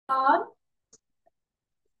on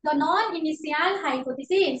the non-initial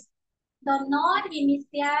hypothesis. The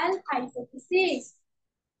non-initial hypothesis.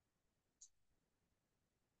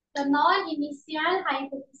 The non-initial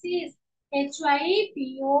hypothesis.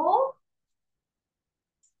 HYPO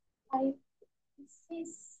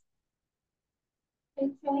hypothesis.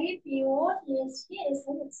 HYPO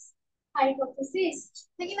ESTSS hypothesis.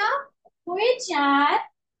 ठीक है ना? Which are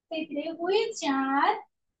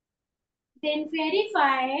then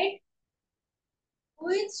verified,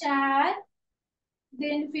 which are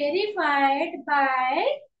then verified by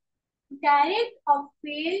direct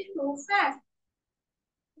appeal to fact,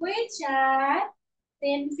 which are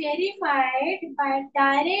then verified by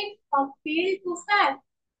direct appeal to fact,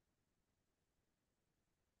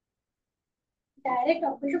 direct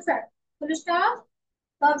appeal to fact. Full stop.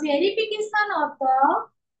 The verification of the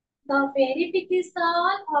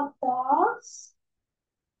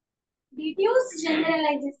deduced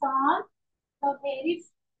generalization, the verification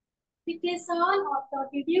of the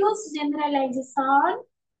deduced generalization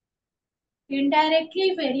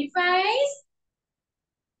indirectly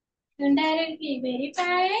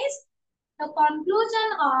verifies the conclusion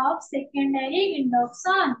of secondary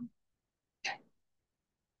induction.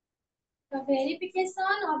 The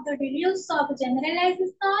verification of the deduced of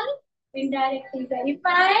generalization indirectly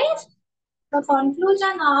verifies the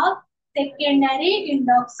conclusion of secondary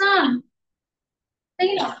induction.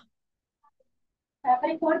 सही ना?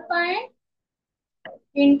 तापर fourth point,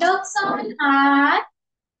 induction are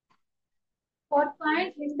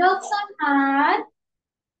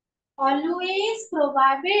always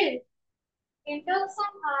probable.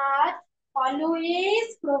 Induction are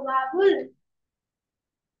always probable.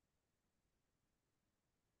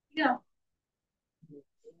 Yeah.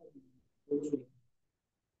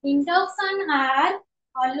 Induction are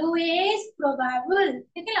always probable.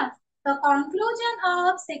 ठीक है ना? The conclusion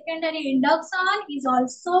of secondary induction is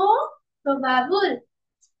also probable.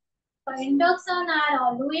 So induction are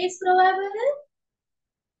always probable.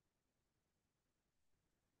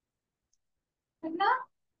 ठीक ना?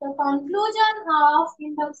 The conclusion of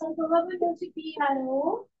induction probability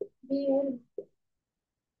PRO.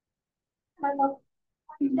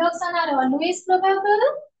 Induction are always probable.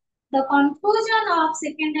 The conclusion of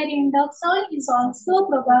secondary induction is also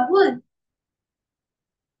probable.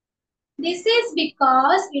 This is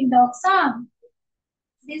because induction.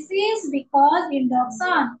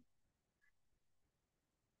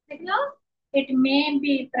 It may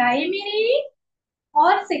be primary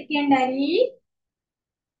or secondary.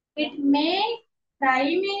 It may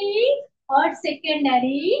primary or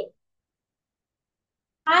secondary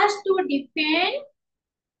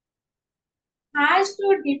has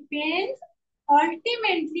to depend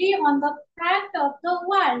ultimately on the fact of the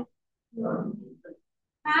world.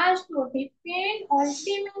 Has to depend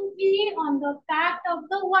ultimately on the fact of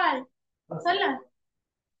the world. चला?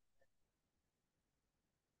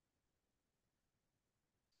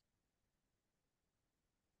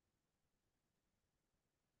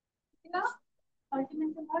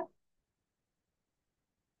 Ultimately what?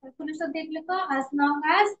 Police देख लेगा. As long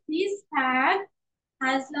as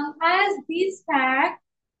these facts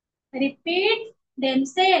repeat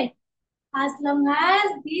themselves. As long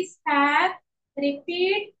as these facts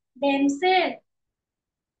repeat themselves.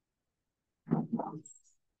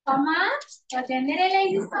 Comma, the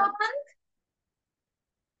generalization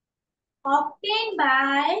obtained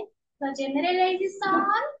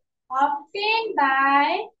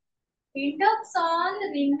by induction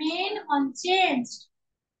remain unchanged.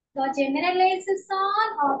 The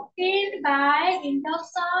generalization obtained by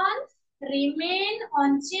induction remain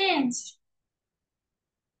unchanged.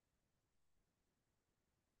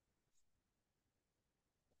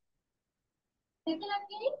 But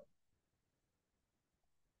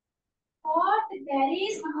there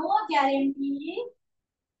is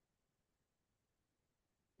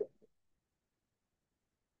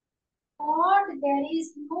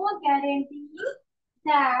no guarantee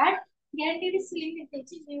that guarantee is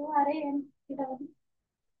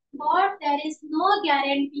but there is no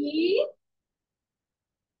guarantee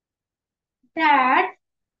that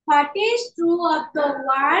what is true of the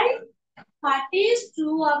world, what is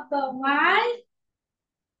true of the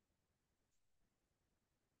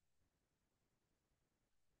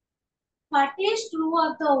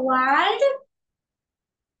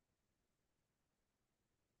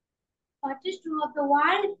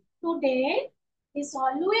world today is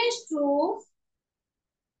always true.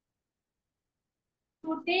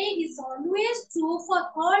 Today is always true for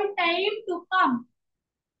all time to come.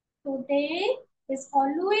 Today is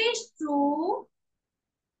always true,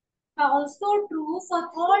 also true for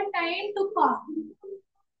all time to come.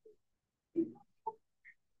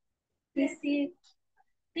 this is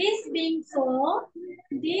this being so,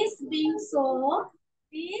 this being so,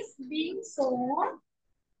 this being so,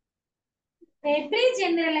 every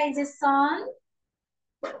generalization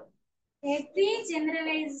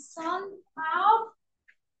how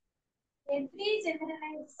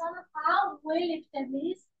well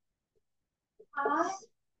established, how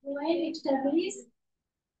well established,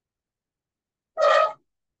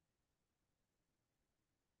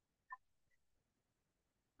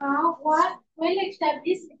 how what well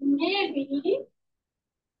established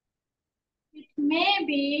it may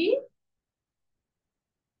be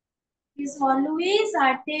is always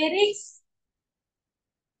at a risk.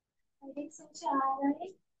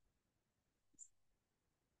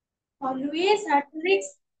 Always at risk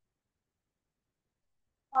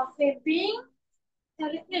of a being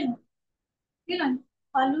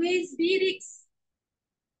always be risk.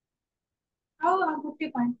 How a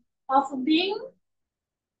good point of being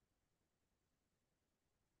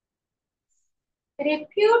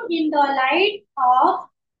refute in the light of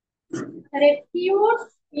refute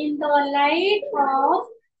in the light of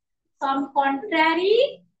some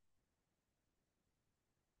contrary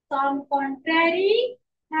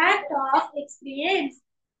fact of experience.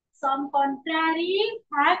 Some contrary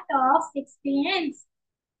fact of experience.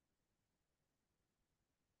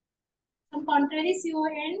 Some contrary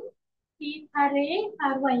CONTRARY.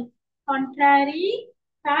 Contrary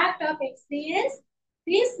fact of experience.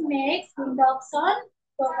 This makes induction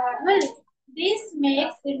probable. This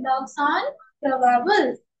makes induction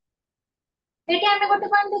probable. Eighty आमे गोटे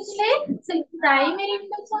point देखिले से primary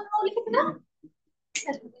induction हो लिखिला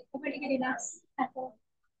open relax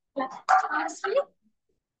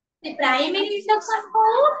से primary induction हो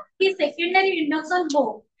कि secondary induction हो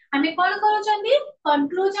आमे कोन करूचंदी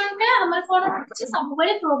कंक्लूजन पे हमर कोन होछि सब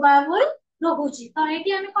बेले प्रोबेबल रहउछि तो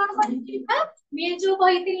एटी आमे कोन करिबा मे जो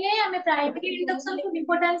कहितिले आमे प्राइमरी इंडक्शन को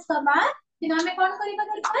इंपोर्टेंस दबा कि आमे कोन करिबा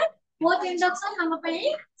दरकार बोथ इंडक्शन हम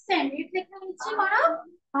पई सेम इट लिखछि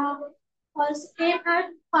कोन और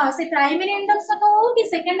से प्राइमरी इंडक्शन हो कि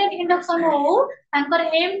सेकेंडरी इंडक्शन हो तांकर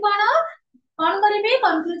एम कोन करिवे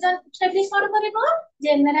कंक्लूजन एस्टैब्लिश कोन करिवो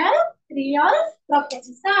जनरल रियल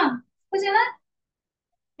प्रोपोजिशन बुझला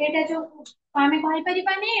एटा जो आमे कहि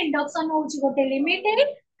परिबानी इंडक्शन होउची गोटे लिमिटेड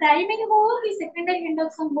प्राइमरी हो कि सेकेंडरी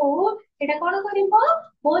इंडक्शन हो एटा कोन करिवो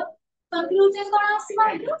बोथ कंक्लूजन कोन आसीबा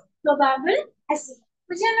प्रोबेबल आसी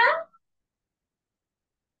बुझला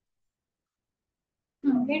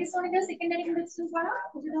सेकेंडरी इंडक्शन कोन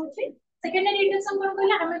बुझि होउची सेकेंडरी इंडक्शन कोन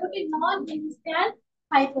कहला हमें गोटे non initial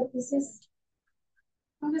hypothesis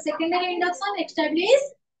the secondary induction establish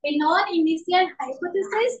a non-initial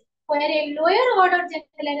hypothesis where a lower order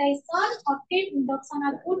generalization obtained induction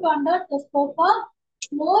are put under the scope of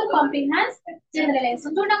more comprehensive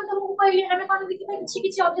generalization. जो हम तुमको कहले हमें कोन देखि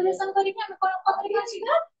किछि ऑब्जर्वेशन करी हमें कोन पकड़ी अछि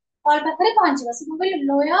ना और पाखरे पहुंचबा से कहले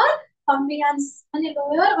लोअर comprehensive माने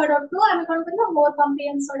लोअर ऑर्डर टू हमें कोन करबा मोर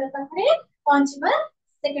comprehensive ऑर्डर पाखरे पहुंचबा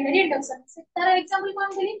सेकेंडरी इंडक्शन से तार example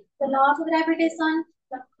cone Delhi the law of gravitation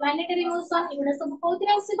the planetary motion एगुडा सब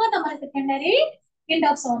कोथिरा आसीबा तमरा सेकेंडरी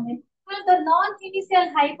इंडक्शन में the non initial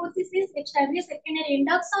hypothesis establish secondary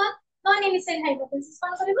induction non initial hypothesis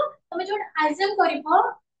कोन करबो तमे जो अज्यूम करबो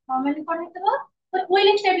माने कोन हेतबो तो वेल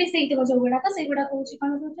एस्टैब्लिश हेतबो जोगुडा का सेगुडा कहउची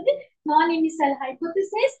कोन कहउची non initial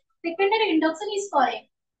hypothesis secondary induction is correct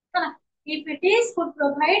है ना if it is could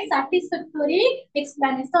provide satisfactory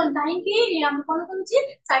explanation thank you ये हम कोन कहउची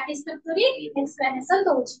satisfactory explanation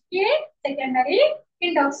दोउची ये secondary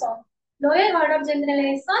induction lower order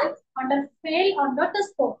generalization fail under the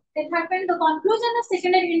scope that happened the conclusion of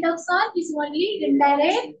secondary induction is only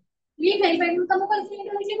indirectly verified तुमको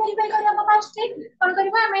indirectly verify करबा first कोन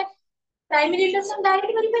करबा हमें primary induction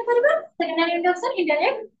direct verify करबा secondary induction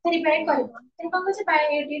indirect verify करबा तो कोन कहै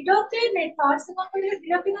bye deductive method से कोन कहै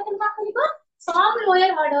डिडक्टिव मेथड का करबा some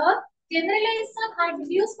lower order generalization are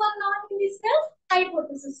deduced from non-initial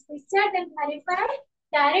hypothesis which are then verified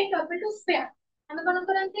direct double to square हमें कोन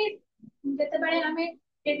करंती जते बेले हमें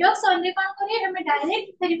डिडक्शन रे कोन करी हमें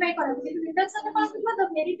डायरेक्ट वेरीफाई करब कि डिडक्शन रे कोन करबा the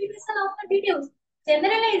verification of the details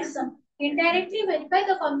generalization indirectly verify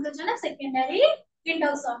the conclusion of secondary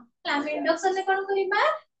induction हमें इंडक्शन रे कोन करिबा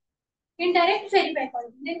इनडायरेक्ट वेरीफाई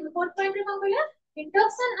करब देन फोर्थ पॉइंट रे कोन कहला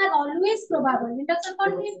induction are always probable induction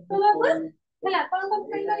cone is probable हला कोन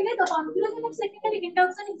पॉइंट करिले तो conclusion of secondary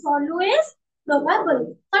induction is always probable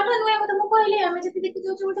सठ नुए मत मु कहले हमें जति देखि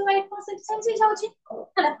जो छोटे वाइट परसेप्शन से जाउची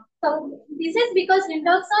हला so this is because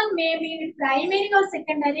induction may be primary or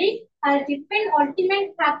secondary are different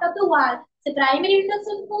ultimate fact of the world से प्राइमरी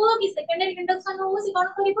इंडक्शन को कि सेकेंडरी इंडक्शन हो से कोन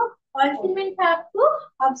करिवो अल्टीमेट फैक्ट को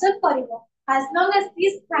observe करिवो as long as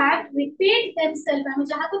these facts repeat themselves ଆମେ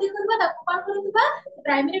ଯାହାକୁ ଦେଖୁଥିବା ତାକୁ କଣ କରୁଥିବା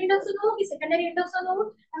primary induction हो कि secondary induction हो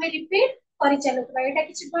ଆମେ repeat କରି ଚାଲୁଥିବା ଏटा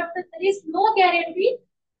କିଛି but there is no guarantee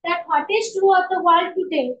that what is true of the world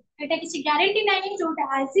today ଏटा କିଛି guarantee ନାହିଁ जोटा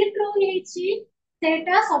as it true ହେଇଛି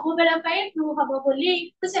सेटा सब बेला ପାଇଁ true हबो बोली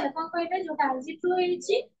बुझिला कोन कहले जोटा as it true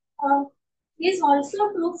ହେଇଛି is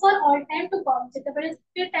also true for all time to come ଯେତେବେଳେ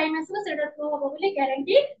ସେ time ଆସିବ ସେଟା true ହବ ବୋଲି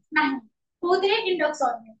guarantee ନାହିଁ କୋଉଥିରେ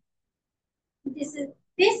induction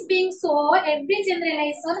this being so, every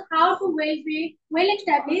generalization how to well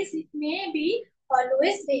established it may be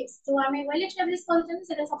always risk. So हमें well established concept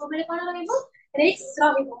से सब बेले कौन रहेगा risk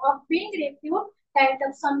रहेगा of being refute that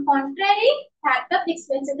of some contrary fact of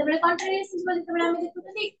experience जब बेले contrary है जब बेले हमें देखो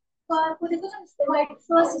तो देखो white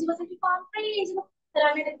source जब से contrary है जब तर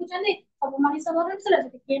हमें देखो जाने अब हमारी सब और चला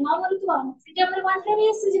जाते कि ना वाली तो हम से जब contrary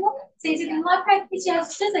है जब से जब नॉट फैक्ट की चीज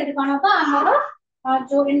से से कौन होगा हमारा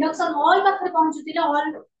जो इंडक्शन ऑल पाखरे पहुंचुतिले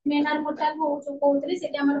ऑल मेनर मोटार हो जो कहउतले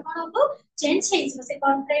सेटी हमर कोन हो चेंज हेइछ से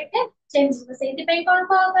कॉन्ट्रैक्ट चेंज हो सेति पई कोन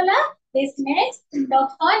को गला this makes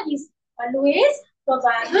induction is always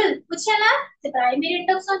probable बुझला से प्राइमरी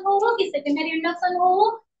इंडक्शन हो कि सेकेंडरी इंडक्शन हो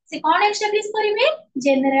से कौन एस्टैब्लिश करिवे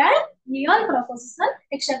जनरल रियल प्रोपोजिशन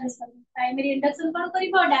एस्टैब्लिश करिवे प्राइमरी इंडक्शन कोन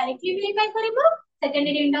करिवो directly verify करिवो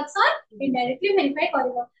secondary induction indirectly verify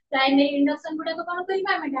करिवो primary induction गुडा को कोन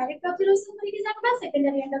करिबा हम डायरेक्ट ऑब्जर्वेशन करिके जानबा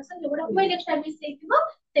सेकेंडरी इंडक्शन जोडा को एस्टैब्लिश हेतिबो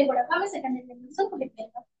से गुडा को हम सेकेंडरी इंडक्शन को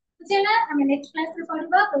लिखबा बुझिला हम नेक्स्ट क्लास रे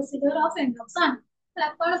पढिबा प्रोसीजर ऑफ इंडक्शन तो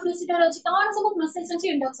कोन प्रोसीजर अछि कोन सब प्रोसेस अछि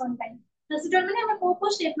इंडक्शन टाइम प्रोसीजर माने हम को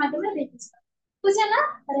स्टेप माध्यम रे देखिछा बुझिला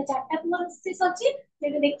तारे चारटा प्रोसेस अछि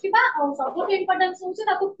जे देखिबा और सब इंपोर्टेंस होछि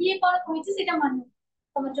ताको किए कोन होइछि सेटा माने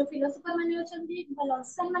तमर जो फिलोसोफर माने अछंती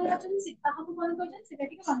लॉजिशियन माने अछंती सिक्का को कोन कहछन सेटा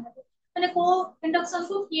टिके मन राखो माने को इंडक्शन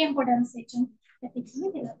को की इंपोर्टेंस है देखिए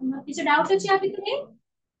देला तुम किछ डाउट अछि आ भितरे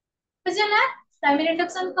बुझला प्राइमरी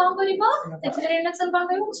इंडक्शन कोन करिवो सेकेंडरी इंडक्शन कोन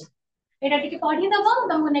करिवो एटा टिके पढी दबो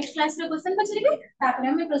तुमको नेक्स्ट क्लास रे क्वेश्चन पछरिबे तापर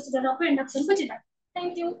हम प्रोसीजर ऑफ इंडक्शन को जिता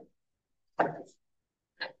थैंक यू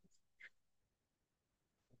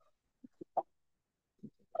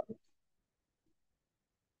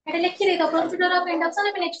एटा लिखि दे तो प्रोसीजर ऑफ इंडक्शन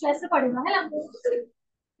हम नेक्स्ट क्लास रे पढिबा हैला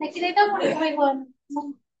लिखि दे तो पुणी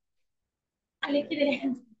कहबो लिखि दे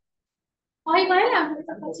कहि कहला हम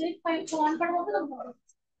तो पछरी कहि फोन पर हो तो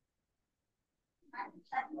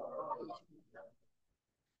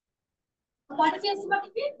पढ़ के ऐसे पढ़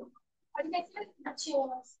के अच्छी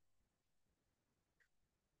होगा